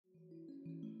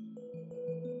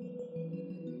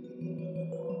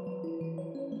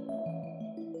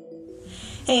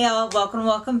Hey y'all,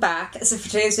 welcome back. So for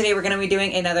today's video we're going to be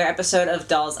doing another episode of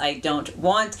Dolls I Don't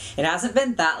Want. It hasn't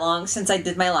been that long since I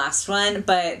did my last one,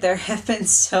 but there have been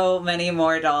so many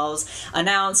more dolls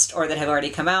announced or that have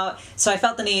already come out, so I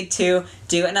felt the need to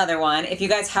do another one. If you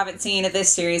guys haven't seen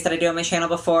this series that I do on my channel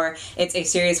before, it's a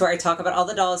series where I talk about all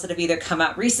the dolls that have either come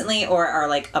out recently or are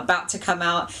like about to come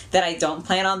out that I don't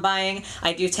plan on buying.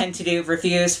 I do tend to do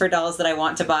reviews for dolls that I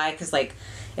want to buy because like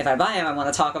if I buy them, I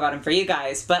want to talk about them for you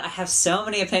guys, but I have so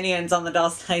many opinions on the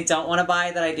dolls that I don't want to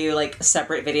buy that I do like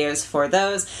separate videos for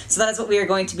those. So that is what we are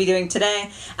going to be doing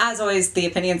today. As always, the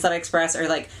opinions that I express are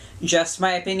like just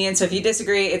my opinion, so if you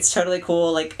disagree, it's totally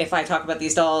cool. Like if I talk about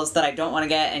these dolls that I don't want to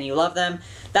get and you love them,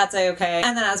 that's okay.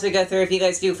 And then as we go through, if you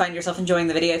guys do find yourself enjoying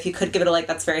the video, if you could give it a like,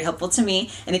 that's very helpful to me.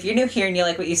 And if you're new here and you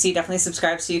like what you see, definitely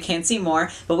subscribe so you can see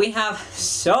more. But we have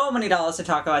so many dolls to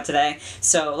talk about today,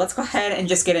 so let's go ahead and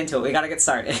just get into it. We gotta get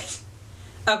started.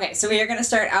 Okay, so we are going to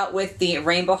start out with the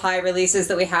Rainbow High releases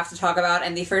that we have to talk about,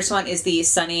 and the first one is the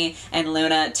Sunny and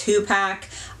Luna 2-pack.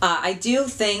 I do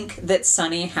think that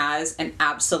Sunny has an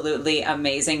absolutely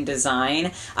amazing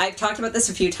design. I've talked about this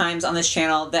a few times on this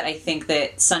channel that I think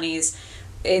that Sunny's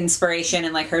inspiration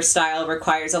and like her style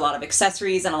requires a lot of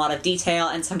accessories and a lot of detail,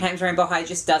 and sometimes Rainbow High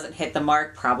just doesn't hit the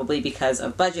mark, probably because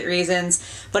of budget reasons.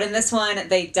 But in this one,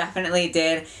 they definitely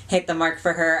did hit the mark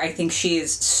for her. I think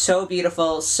she's so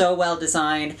beautiful, so well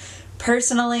designed.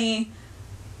 Personally,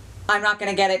 I'm not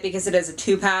gonna get it because it is a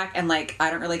 2-pack and like I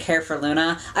don't really care for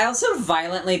Luna. I also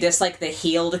violently dislike the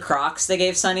heeled Crocs they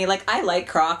gave Sunny. Like I like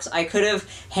Crocs. I could have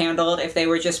handled if they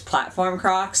were just platform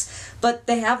Crocs, but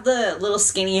they have the little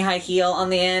skinny high heel on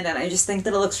the end and I just think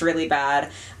that it looks really bad.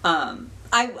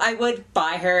 I would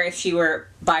buy her if she were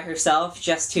by herself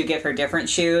just to give her different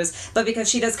shoes, but because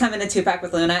she does come in a 2-pack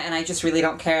with Luna and I just really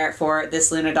don't care for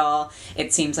this Luna doll,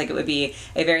 it seems like it would be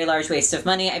a very large waste of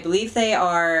money. I believe they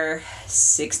are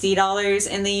 $60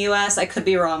 in the US. I could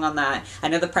be wrong on that. I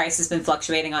know the price has been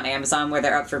fluctuating on Amazon where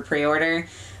they're up for pre-order.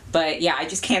 But yeah, I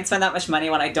just can't spend that much money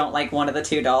when I don't like one of the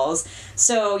two dolls.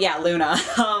 So yeah, Luna.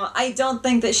 I don't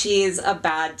think that she's a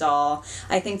bad doll.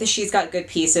 I think that she's got good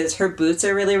pieces. Her boots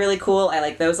are really, really cool. I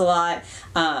like those a lot.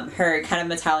 Her kind of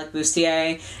metallic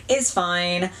bustier is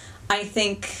fine. I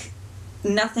think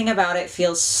nothing about it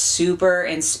feels super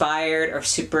inspired or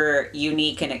super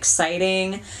unique and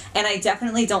exciting, and I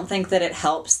definitely don't think that it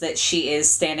helps that she is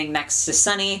standing next to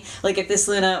Sunny. Like if this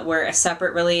Luna were a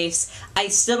separate release, I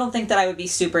still don't think that I would be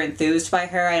super enthused by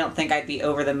her. I don't think I'd be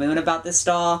over the moon about this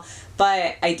doll,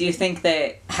 but I do think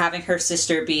that having her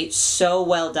sister be so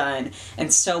well done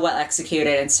and so well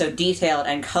executed and so detailed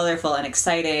and colorful and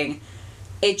exciting,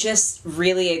 it just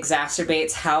really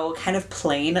exacerbates how kind of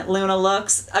plain Luna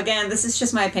looks. Again, this is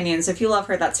just my opinion, so if you love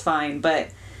her, that's fine, but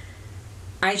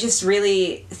I just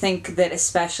really think that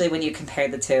especially when you compare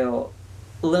the two,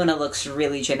 Luna looks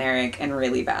really generic and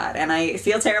really bad. And I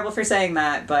feel terrible for saying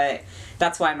that, but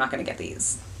that's why I'm not going to get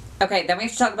these. Okay, then we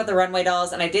have to talk about the runway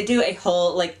dolls, and I did do a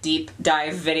whole like deep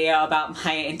dive video about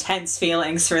my intense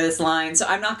feelings for this line, so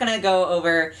I'm not going to go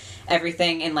over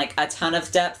everything in like a ton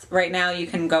of depth right now. You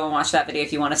can go and watch that video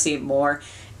if you want to see more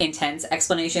intense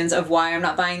explanations of why I'm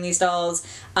not buying these dolls.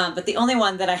 But the only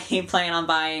one that I plan on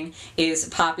buying is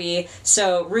Poppy.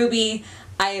 So Ruby,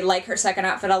 I like her second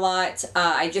outfit a lot.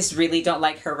 I just really don't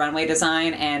like her runway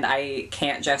design, and I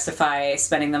can't justify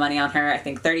spending the money on her. I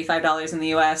think $35 in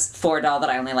the US for a doll that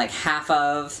I only like half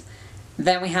of.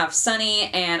 Then we have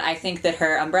Sunny, and I think that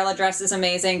her umbrella dress is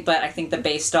amazing, but I think the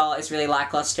base doll is really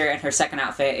lackluster, and her second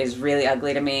outfit is really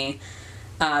ugly to me.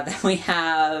 Then we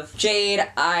have Jade.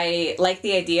 I like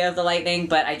the idea of the lightning,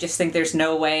 but I just think there's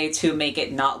no way to make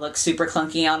it not look super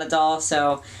clunky on a doll,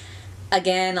 so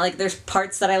again, like there's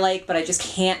parts that I like, but I just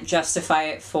can't justify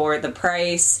it for the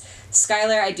price.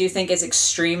 Skylar, I do think is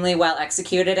extremely well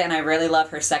executed, and I really love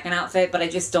her second outfit, but I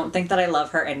just don't think that I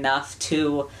love her enough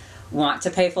to want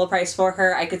to pay full price for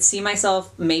her. I could see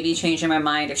myself maybe changing my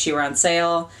mind if she were on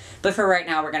sale, but for right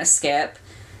now we're gonna skip.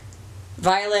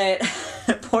 Violet,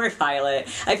 poor Violet.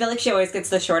 I feel like she always gets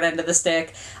the short end of the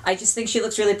stick. I just think she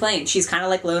looks really plain. She's kind of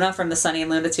like Luna from the Sunny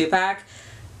and Luna 2-pack.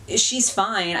 She's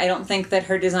fine. I don't think that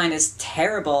her design is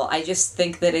terrible. I just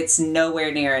think that it's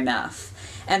nowhere near enough.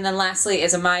 And then lastly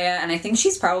is Amaya, and I think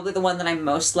she's probably the one that I'm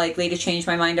most likely to change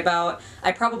my mind about.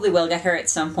 I probably will get her at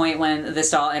some point when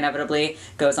this doll inevitably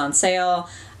goes on sale.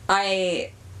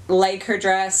 I like her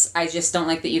dress. I just don't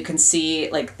like that you can see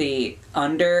like the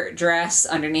underdress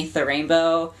underneath the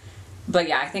rainbow. But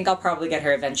yeah, I think I'll probably get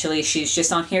her eventually. She's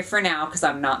just on here for now because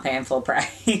I'm not paying full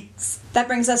price. That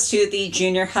brings us to the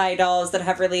junior high dolls that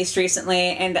have released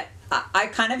recently, and I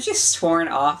kind of just sworn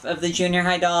off of the junior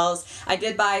high dolls. I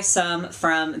did buy some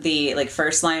from the like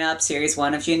first lineup, series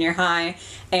 1 of junior high,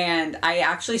 and I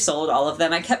actually sold all of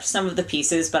them. I kept some of the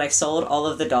pieces, but I sold all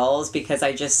of the dolls because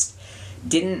I just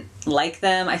didn't like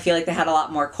them. I feel like they had a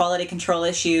lot more quality control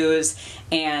issues,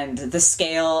 and the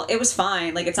scale, it was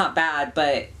fine, like it's not bad,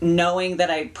 but knowing that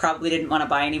I probably didn't want to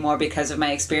buy anymore because of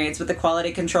my experience with the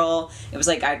quality control, it was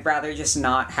like I'd rather just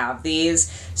not have these.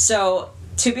 So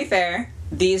to be fair,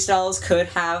 these dolls could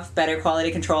have better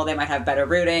quality control. They might have better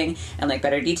rooting and like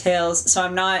better details. So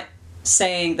I'm not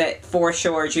saying that for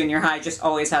sure junior high just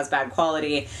always has bad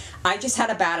quality. I just had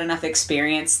a bad enough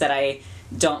experience that I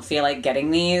don't feel like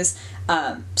getting these.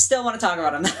 Still want to talk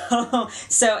about them though.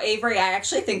 So Avery, I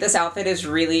actually think this outfit is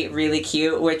really, really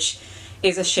cute, which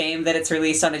is a shame that it's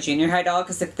released on a junior high doll,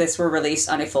 because if this were released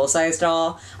on a full-size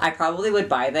doll, I probably would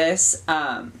buy this.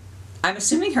 I'm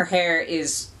assuming her hair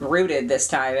is rooted this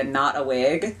time and not a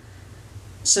wig.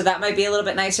 So that might be a little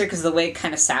bit nicer because the wig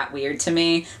kind of sat weird to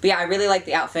me. But yeah, I really like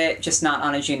the outfit, just not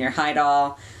on a junior high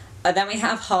doll. Then we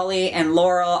have Holly and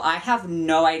Laurel. I have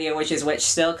no idea which is which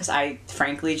still, because I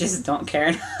frankly just don't care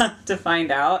enough to find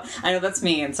out. I know that's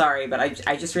me, and sorry, but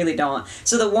I just really don't.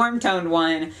 So the warm toned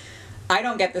one, I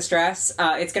don't get this dress.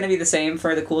 It's going to be the same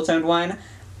for the cool toned one.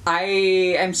 I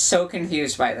am so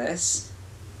confused by this.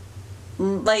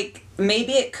 Like,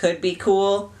 maybe it could be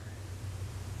cool.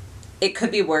 It could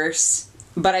be worse.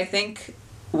 But I think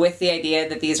with the idea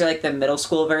that these are like the middle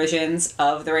school versions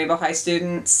of the Rainbow High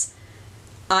students,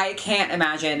 I can't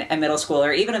imagine a middle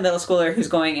schooler, even a middle schooler who's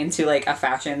going into like a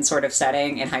fashion sort of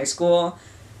setting in high school,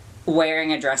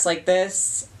 wearing a dress like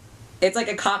this. It's like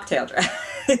a cocktail dress.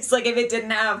 It's like if it didn't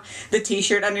have the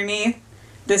t-shirt underneath,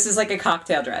 this is like a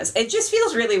cocktail dress. It just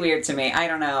feels really weird to me. I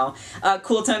don't know.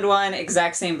 Cool toned one,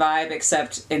 exact same vibe,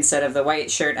 except instead of the white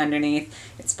shirt underneath,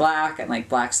 it's black and like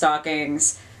black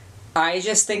stockings. I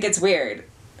just think it's weird.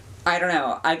 I don't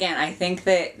know. Again, I think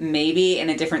that maybe in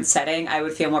a different setting I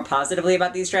would feel more positively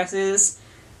about these dresses,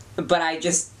 but I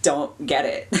just don't get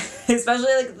it.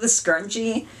 Especially like the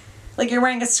scrunchie. Like you're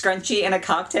wearing a scrunchie and a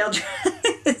cocktail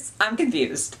dress. I'm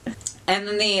confused. And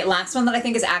then the last one that I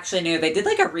think is actually new, they did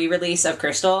like a re-release of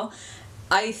Crystal.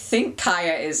 I think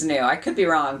Kaya is new. I could be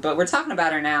wrong, but we're talking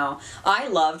about her now. I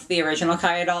loved the original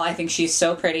Kaya doll. I think she's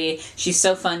so pretty. She's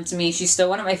so fun to me. She's still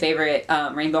one of my favorite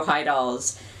Rainbow High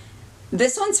dolls.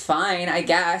 This one's fine, I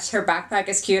guess. Her backpack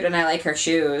is cute and I like her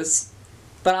shoes.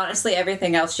 But honestly,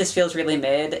 everything else just feels really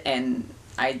mid and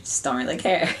I just don't really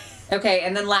care. Okay,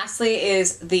 and then lastly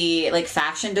is the like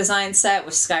fashion design set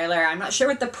with Skylar. I'm not sure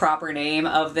what the proper name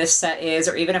of this set is,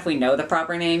 or even if we know the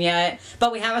proper name yet,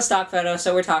 but we have a stock photo,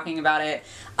 so we're talking about it.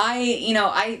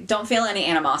 I don't feel any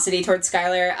animosity towards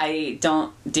Skylar. I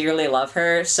don't dearly love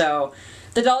her, so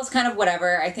the doll's kind of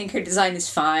whatever. I think her design is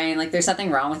fine. Like, there's nothing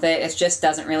wrong with it. It just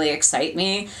doesn't really excite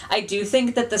me. I do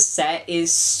think that the set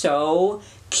is so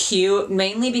cute,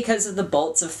 mainly because of the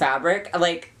bolts of fabric.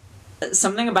 Like,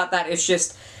 something about that is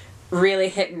just really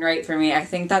hitting right for me. I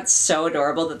think that's so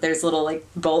adorable that there's little like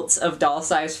bolts of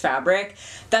doll-sized fabric.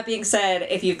 That being said,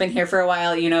 if you've been here for a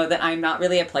while, you know that I'm not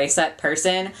really a playset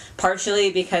person,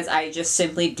 partially because I just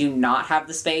simply do not have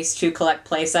the space to collect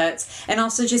playsets, and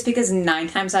also just because 9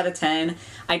 times out of 10,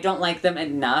 I don't like them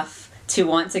enough to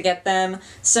want to get them.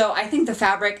 So I think the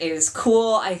fabric is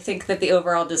cool. I think that the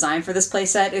overall design for this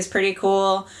playset is pretty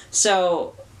cool.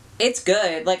 So it's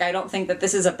good. Like, I don't think that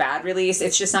this is a bad release.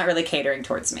 It's just not really catering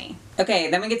towards me. Okay,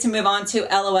 then we get to move on to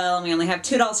LOL, and we only have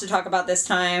 2 dolls to talk about this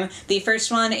time. The first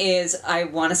one is, I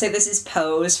want to say this is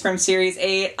Pose from Series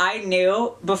 8. I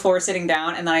knew before sitting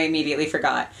down, and then I immediately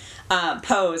forgot.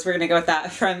 Pose, we're gonna go with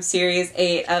that, from Series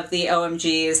 8 of the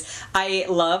OMGs. I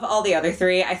love all the other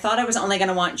 3. I thought I was only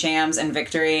gonna want Jams and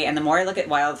Victory, and the more I look at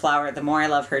Wildflower, the more I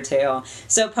love her too.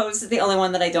 So Pose is the only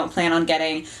one that I don't plan on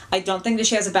getting. I don't think that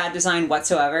she has a bad design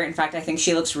whatsoever. In fact, I think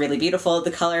she looks really beautiful.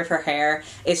 The color of her hair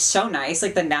is so nice.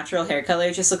 Like, the natural hair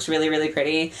color just looks really, really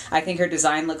pretty. I think her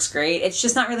design looks great. It's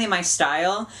just not really my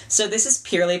style. So this is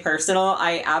purely personal.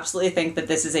 I absolutely think that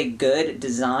this is a good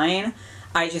design.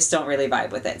 I just don't really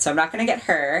vibe with it, so I'm not going to get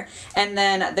her. And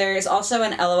then there's also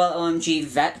an LOL OMG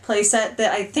Vet playset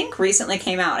that I think recently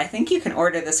came out. I think you can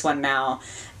order this one now.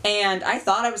 And I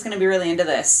thought I was going to be really into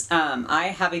this. I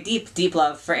have a deep, deep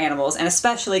love for animals, and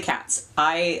especially cats.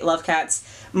 I love cats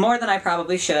more than I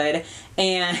probably should.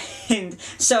 And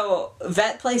so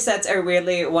vet playsets are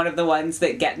weirdly one of the ones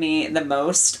that get me the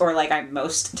most, or like I'm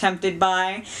most tempted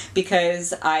by,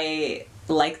 because I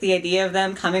like the idea of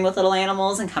them coming with little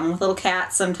animals and coming with little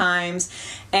cats sometimes.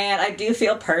 And I do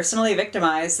feel personally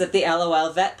victimized that the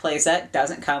LOL vet playset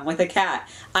doesn't come with a cat.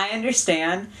 I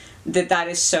understand that that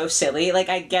is so silly. Like,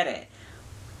 I get it.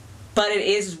 but it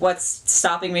is what's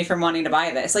stopping me from wanting to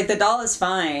buy this. Like, the doll is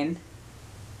fine.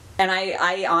 And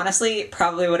I honestly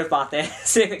probably would have bought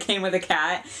this if it came with a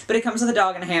cat. But it comes with a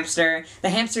dog and a hamster.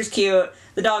 The hamster's cute.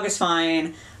 The dog is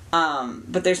fine.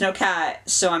 But there's no cat,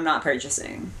 so I'm not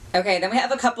purchasing. Okay, then we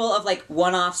have a couple of like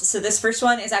one-offs. So this first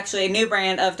one is actually a new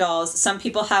brand of dolls. Some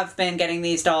people have been getting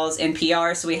these dolls in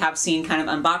PR, so we have seen kind of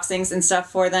unboxings and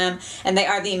stuff for them. And they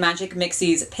are the Magic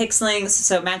Mixies Pixlings.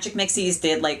 So Magic Mixies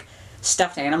did like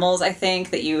stuffed animals, I think,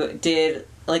 that you did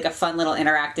like a fun little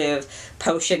interactive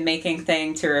potion making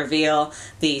thing to reveal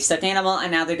the stuffed animal,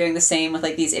 and now they're doing the same with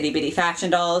like these itty bitty fashion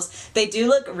dolls. They do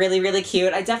look really, really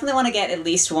cute. I definitely want to get at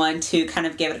least one to kind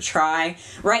of give it a try.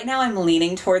 Right now I'm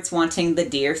leaning towards wanting the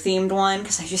deer themed one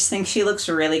because I just think she looks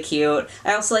really cute.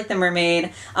 I also like the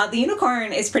mermaid. The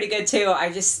unicorn is pretty good too.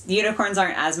 Unicorns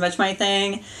aren't as much my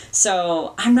thing,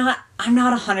 so I'm not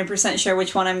 100% sure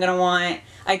which one I'm gonna want.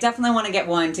 I definitely want to get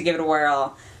one to give it a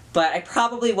whirl, but I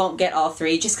probably won't get all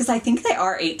three just because I think they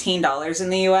are $18 in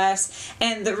the US.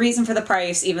 And the reason for the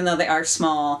price, even though they are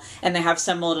small and they have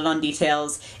some molded on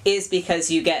details, is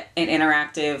because you get an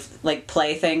interactive like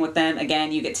play thing with them.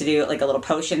 Again, you get to do like a little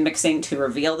potion mixing to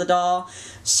reveal the doll.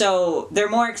 So they're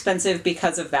more expensive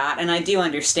because of that, and I do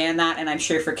understand that, and I'm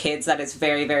sure for kids that is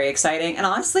very, very exciting. And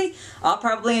honestly, I'll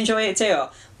probably enjoy it too.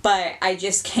 But I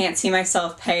just can't see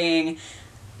myself paying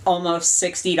almost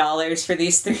 $60 for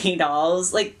these three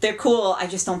dolls. Like, they're cool, I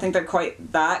just don't think they're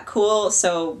quite that cool,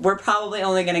 so we're probably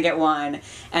only gonna get one,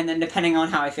 and then depending on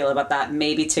how I feel about that,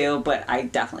 maybe two, but I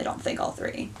definitely don't think all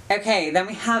three. Okay, then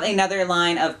we have another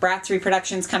line of Bratz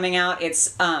reproductions coming out.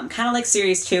 It's kind of like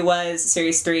Series 2 was.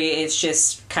 Series 3 is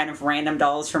just kind of random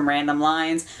dolls from random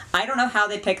lines. I don't know how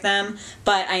they pick them,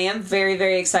 but I am very,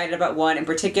 very excited about one in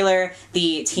particular,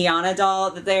 the Tiana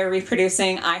doll that they're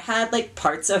reproducing. I had like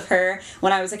parts of her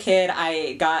when I was a kid.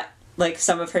 I got like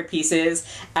some of her pieces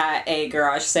at a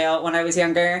garage sale when I was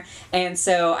younger, and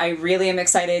so I really am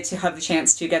excited to have the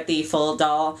chance to get the full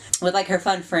doll with like her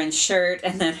fun fringe shirt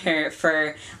and then her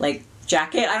fur like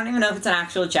jacket. I don't even know if it's an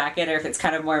actual jacket or if it's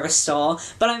kind of more of a stole,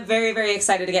 but I'm very, very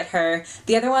excited to get her.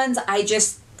 The other ones I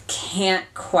just can't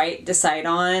quite decide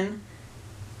on.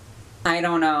 I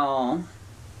don't know,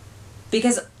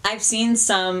 because I've seen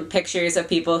some pictures of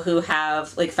people who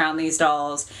have like found these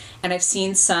dolls, and I've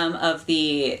seen some of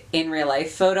the in real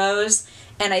life photos,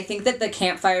 and I think that the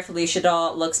Campfire Felicia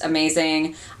doll looks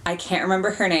amazing. I can't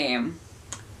remember her name.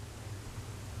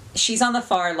 She's on the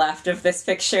far left of this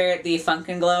picture, the Funk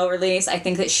and Glow release. I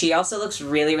think that she also looks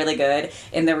really, really good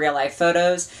in the real life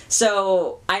photos.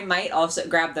 So I might also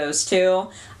grab those two.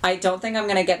 I don't think I'm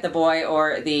gonna get the boy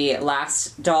or the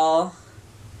last doll.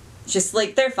 Just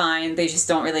like, they're fine, they just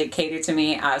don't really cater to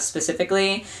me as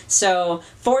specifically. So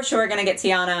for sure gonna get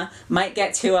Tiana, might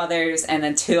get two others, and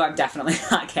then two I'm definitely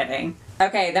not getting.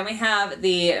 Okay, then we have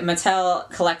the Mattel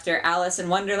Collector Alice in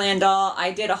Wonderland doll. I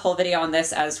did a whole video on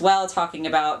this as well, talking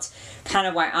about kind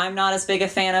of why I'm not as big a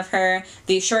fan of her.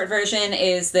 The short version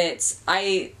is that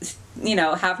I,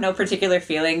 have no particular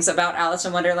feelings about Alice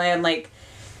in Wonderland. Like,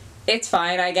 it's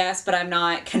fine, I guess, but I'm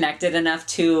not connected enough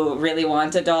to really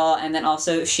want a doll, and then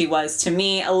also she was, to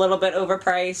me, a little bit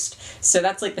overpriced, so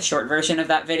that's like the short version of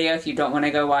that video if you don't want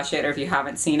to go watch it or if you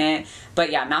haven't seen it.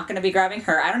 But yeah, not going to be grabbing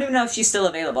her. I don't even know if she's still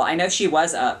available. I know she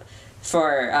was up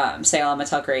for sale on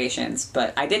Mattel Creations,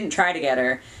 but I didn't try to get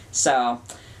her, so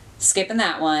skipping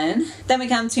that one. Then we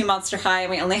come to Monster High, and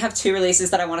we only have two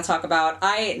releases that I want to talk about.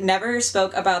 I never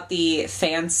spoke about the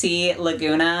Fancy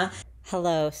Laguna.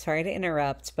 Hello, sorry to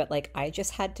interrupt, but I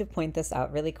just had to point this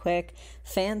out really quick.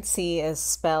 Fancy is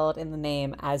spelled in the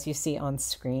name as you see on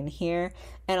screen here,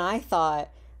 and I thought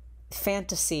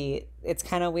fantasy, it's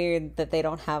kind of weird that they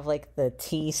don't have the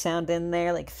T sound in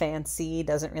there. Fancy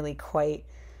doesn't really quite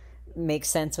make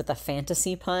sense with a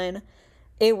fantasy pun.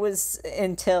 It was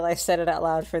until I said it out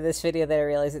loud for this video that I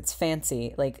realized it's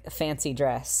fancy, like a fancy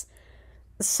dress.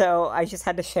 So I just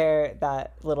had to share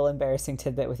that little embarrassing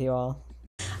tidbit with you all.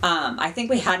 I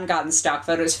think we hadn't gotten stock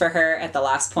photos for her at the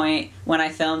last point when I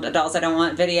filmed a Dolls I Don't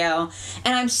Want video,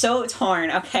 and I'm so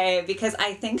torn, okay, because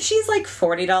I think she's like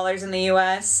 $40 in the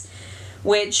US,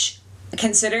 which,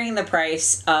 considering the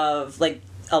price of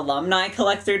alumni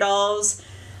collector dolls,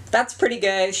 that's pretty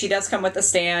good. She does come with a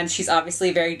stand. She's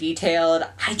obviously very detailed.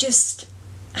 I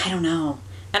don't know.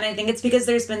 And I think it's because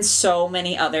there's been so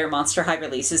many other Monster High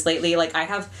releases lately. I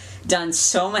have done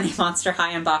so many Monster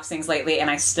High unboxings lately, and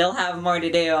I still have more to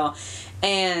do.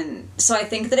 And so I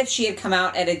think that if she had come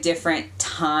out at a different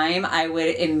time, I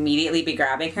would immediately be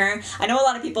grabbing her. I know a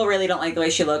lot of people really don't like the way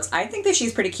she looks. I think that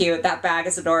she's pretty cute. That bag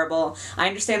is adorable. I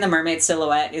understand the mermaid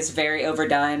silhouette is very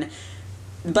overdone,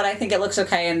 but I think it looks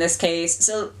okay in this case.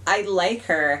 So I like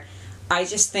her. I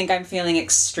just think I'm feeling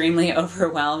extremely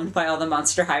overwhelmed by all the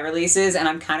Monster High releases, and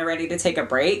I'm kind of ready to take a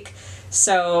break.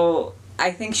 So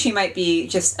I think she might be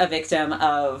just a victim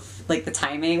of, like, the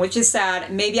timing, which is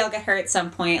sad. Maybe I'll get her at some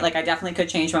point. Like, I definitely could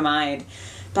change my mind.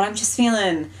 But I'm just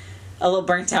feeling a little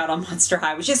burnt out on Monster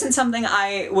High, which isn't something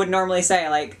I would normally say.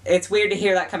 Like, it's weird to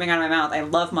hear that coming out of my mouth. I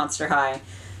love Monster High.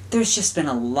 There's just been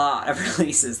a lot of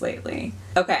releases lately.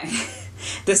 Okay,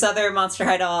 this other Monster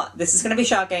High doll, this is gonna be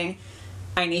shocking.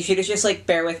 I need you to just, like,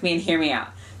 bear with me and hear me out.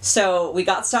 So we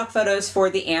got stock photos for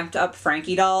the amped up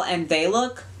Frankie doll, and they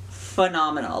look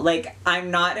phenomenal. Like,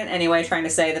 I'm not in any way trying to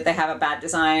say that they have a bad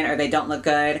design or they don't look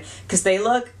good, because they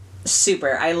look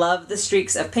super. I love the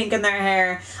streaks of pink in their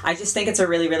hair. I just think it's a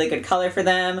really, really good color for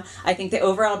them. I think the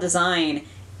overall design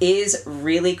is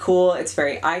really cool. It's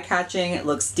very eye-catching. It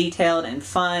looks detailed and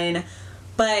fun.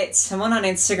 But someone on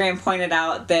Instagram pointed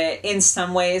out that in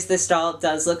some ways this doll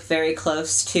does look very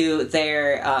close to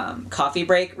their Coffee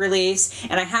Break release.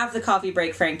 And I have the Coffee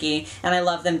Break Frankie, and I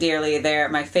love them dearly. They're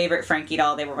my favorite Frankie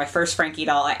doll. They were my first Frankie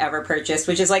doll I ever purchased,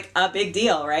 which is like a big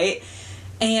deal, right?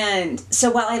 And so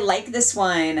while I like this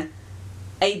one,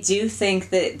 I do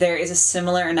think that there is a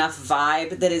similar enough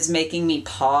vibe that is making me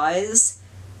pause.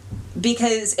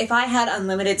 Because if I had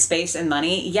unlimited space and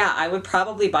money, yeah, I would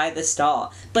probably buy this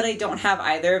doll. But I don't have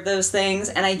either of those things,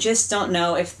 and I just don't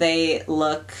know if they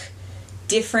look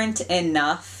different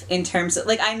enough in terms of,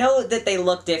 like, I know that they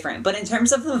look different, but in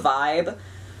terms of the vibe,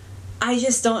 I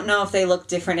just don't know if they look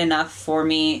different enough for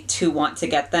me to want to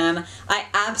get them. I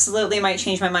absolutely might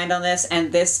change my mind on this,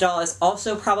 and this doll is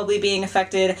also probably being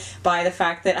affected by the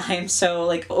fact that I am so,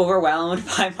 like, overwhelmed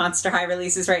by Monster High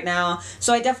releases right now.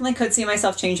 So I definitely could see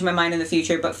myself changing my mind in the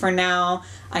future, but for now,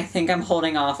 I think I'm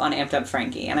holding off on Amped Up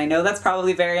Frankie. And I know that's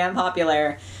probably very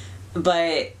unpopular,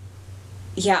 but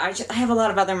yeah, I have a lot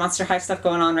of other Monster High stuff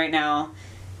going on right now,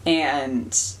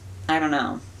 and I don't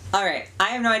know. Alright,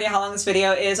 I have no idea how long this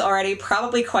video is already,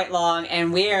 probably quite long,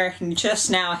 and we're just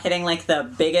now hitting, like,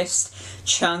 the biggest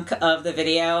chunk of the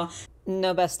video.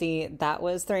 No, bestie, that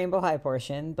was the Rainbow High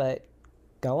portion, but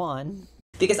go on.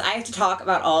 Because I have to talk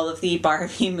about all of the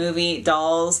Barbie movie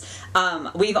dolls.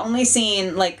 We've only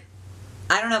seen, like,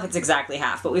 I don't know if it's exactly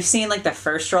half, but we've seen, like, the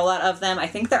first rollout of them. I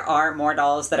think there are more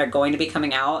dolls that are going to be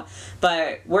coming out,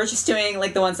 but we're just doing,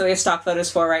 like, the ones that we have stock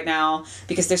photos for right now,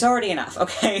 because there's already enough,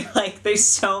 okay? Like, there's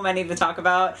so many to talk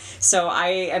about, so I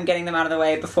am getting them out of the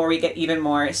way before we get even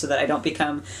more so that I don't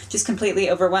become just completely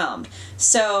overwhelmed.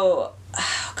 So,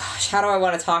 oh gosh, how do I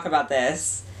want to talk about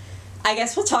this? I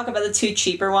guess we'll talk about the two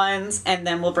cheaper ones, and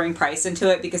then we'll bring price into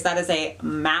it, because that is a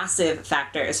massive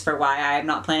factor as for why I'm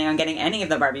not planning on getting any of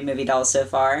the Barbie movie dolls so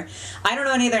far. I don't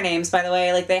know any of their names, by the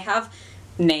way. Like, they have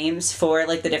names for,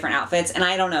 like, the different outfits, and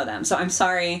I don't know them, so I'm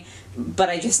sorry, but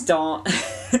I just don't.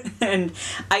 And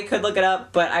I could look it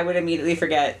up, but I would immediately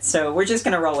forget, so we're just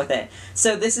gonna roll with it.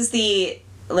 So this is the,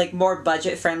 like, more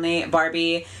budget-friendly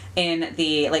Barbie in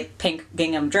the, like, pink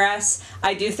gingham dress.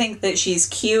 I do think that she's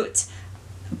cute,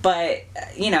 but,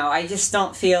 you know, I just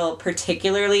don't feel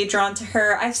particularly drawn to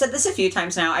her. I've said this a few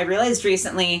times now. I realized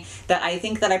recently that I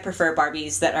think that I prefer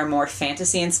Barbies that are more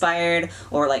fantasy-inspired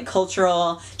or, like,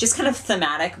 cultural. Just kind of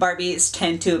thematic Barbies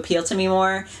tend to appeal to me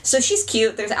more. So she's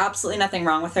cute. There's absolutely nothing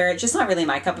wrong with her. Just not really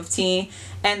my cup of tea.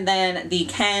 And then the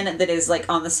Ken that is, like,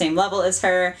 on the same level as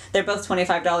her. They're both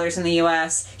 $25 in the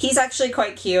US. He's actually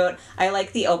quite cute. I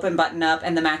like the open button-up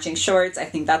and the matching shorts. I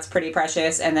think that's pretty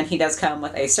precious. And then he does come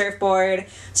with a surfboard.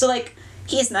 So, like,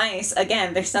 he's nice.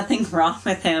 Again, there's nothing wrong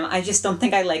with him. I just don't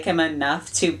think I like him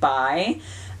enough to buy.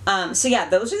 So yeah,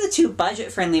 those are the two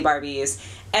budget-friendly Barbies.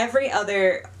 Every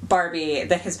other Barbie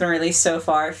that has been released so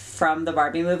far from the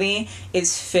Barbie movie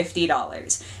is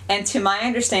 $50. And to my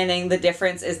understanding, the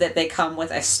difference is that they come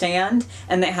with a stand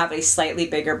and they have a slightly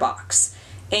bigger box.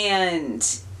 And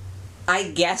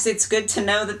I guess it's good to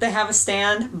know that they have a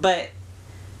stand, but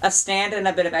a stand and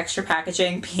a bit of extra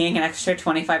packaging being an extra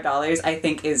 $25 I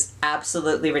think is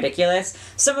absolutely ridiculous.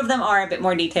 Some of them are a bit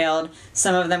more detailed,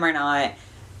 some of them are not.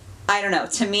 I don't know.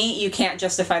 To me, you can't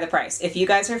justify the price. If you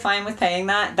guys are fine with paying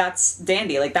that, that's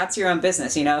dandy. Like, that's your own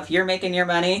business, you know? If you're making your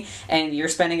money and you're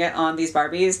spending it on these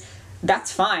Barbies,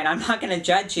 that's fine. I'm not going to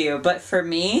judge you. But for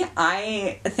me,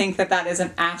 I think that that is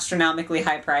an astronomically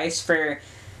high price for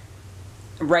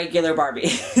regular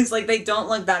Barbies. Like, they don't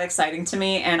look that exciting to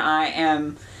me, and I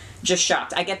am just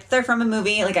shocked. I get that they're from a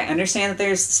movie. Like, I understand that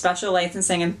there's special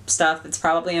licensing and stuff that's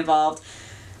probably involved.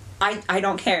 I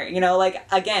don't care, you know, like,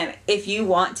 again, if you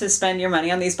want to spend your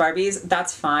money on these Barbies,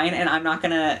 that's fine, and I'm not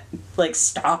gonna, like,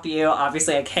 stop you,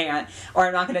 obviously I can't, or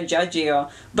I'm not gonna judge you,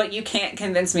 but you can't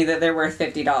convince me that they're worth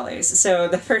 $50. So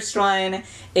the first one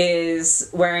is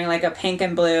wearing, like, a pink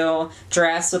and blue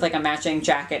dress with, like, a matching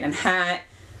jacket and hat.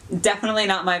 Definitely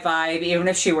not my vibe. Even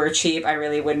if she were cheap, I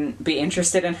really wouldn't be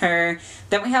interested in her.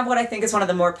 Then we have what I think is one of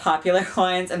the more popular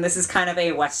ones, and this is kind of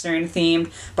a Western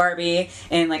themed Barbie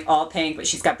in like all pink, but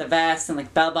she's got the vest and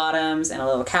like bell bottoms and a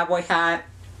little cowboy hat.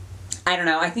 I don't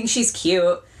know, I think she's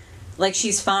cute. Like,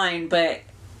 she's fine, but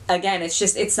again,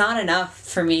 it's not enough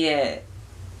for me to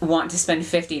want to spend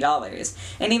 $50.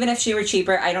 And even if she were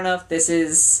cheaper, I don't know if this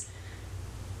is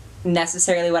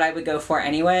necessarily what I would go for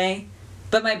anyway.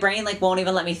 But my brain, like, won't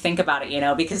even let me think about it, you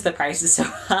know, because the price is so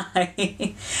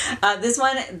high. This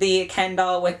one, the Ken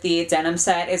doll with the denim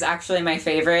set, is actually my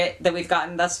favorite that we've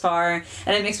gotten thus far.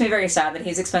 And it makes me very sad that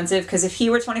he's expensive, because if he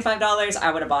were $25, I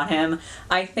would have bought him.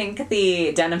 I think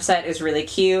the denim set is really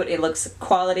cute. It looks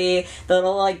quality. The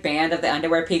little, like, band of the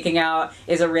underwear peeking out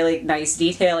is a really nice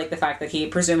detail. Like, the fact that he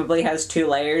presumably has 2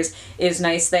 layers is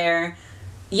nice there.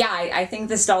 Yeah, I think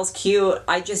this doll's cute.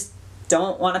 I just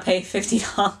don't want to pay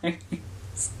 $50.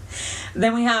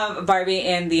 Then we have Barbie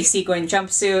in the sequin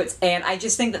jumpsuit, and I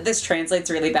just think that this translates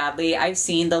really badly. I've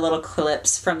seen the little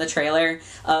clips from the trailer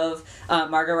of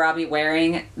Margot Robbie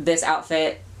wearing this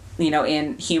outfit, you know,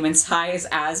 in human size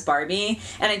as Barbie,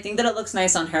 and I think that it looks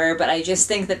nice on her, but I just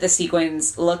think that the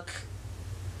sequins look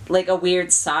like a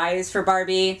weird size for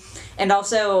Barbie, and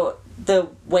also the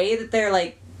way that they're,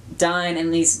 like, done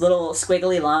in these little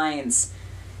squiggly lines,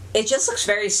 it just looks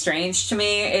very strange to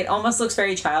me. It almost looks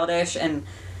very childish, and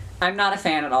I'm not a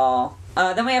fan at all.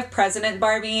 Then we have President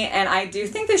Barbie, and I do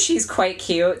think that she's quite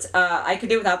cute. I could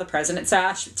do without the president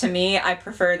sash. To me, I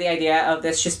prefer the idea of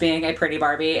this just being a pretty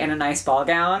Barbie in a nice ball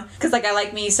gown. Because, like, I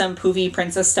like me some poofy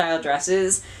princess-style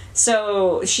dresses.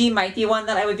 So she might be one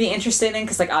that I would be interested in,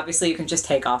 because, like, obviously you can just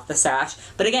take off the sash.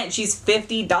 But again, she's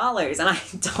 $50, and I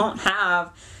don't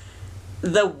have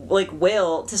the, like,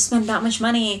 will to spend that much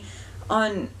money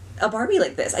on a Barbie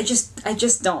like this. I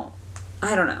just don't.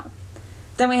 I don't know.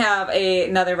 Then we have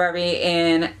another Barbie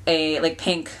in a, like,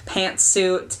 pink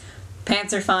pantsuit.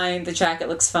 Pants are fine, the jacket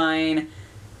looks fine.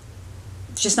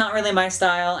 It's just not really my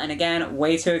style, and again,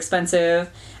 way too expensive.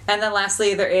 And then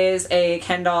lastly, there is a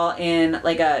Ken doll in,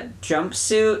 like, a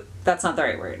jumpsuit. That's not the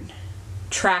right word.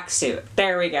 Tracksuit.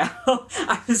 There we go.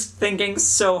 I was thinking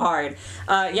so hard.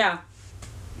 Yeah.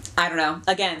 I don't know.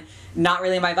 Again, not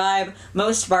really my vibe.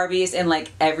 Most Barbies in,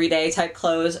 like, everyday type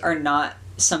clothes are not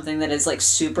something that is, like,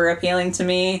 super appealing to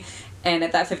me, and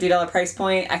at that $50 price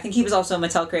point, I think he was also a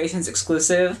Mattel Creations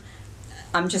exclusive.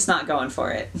 I'm just not going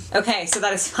for it. Okay, so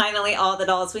that is finally all the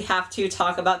dolls we have to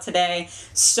talk about today.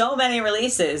 So many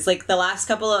releases. Like, the last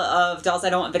couple of Dolls I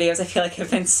Don't Want videos, I feel like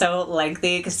have been so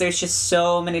lengthy because there's just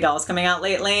so many dolls coming out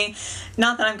lately.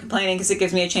 Not that I'm complaining, because it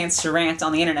gives me a chance to rant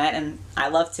on the internet, and I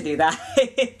love to do that.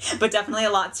 But definitely a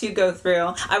lot to go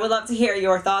through. I would love to hear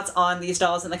your thoughts on these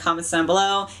dolls in the comments down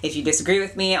below. If you disagree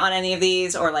with me on any of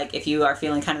these, or, like, if you are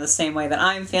feeling kind of the same way that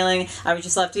I'm feeling, I would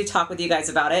just love to talk with you guys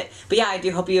about it. But yeah, I do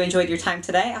hope you enjoyed your time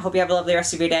today. I hope you have a lovely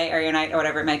rest of your day or your night or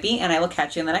whatever it might be, and I will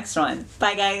catch you in the next one.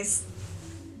 Bye, guys!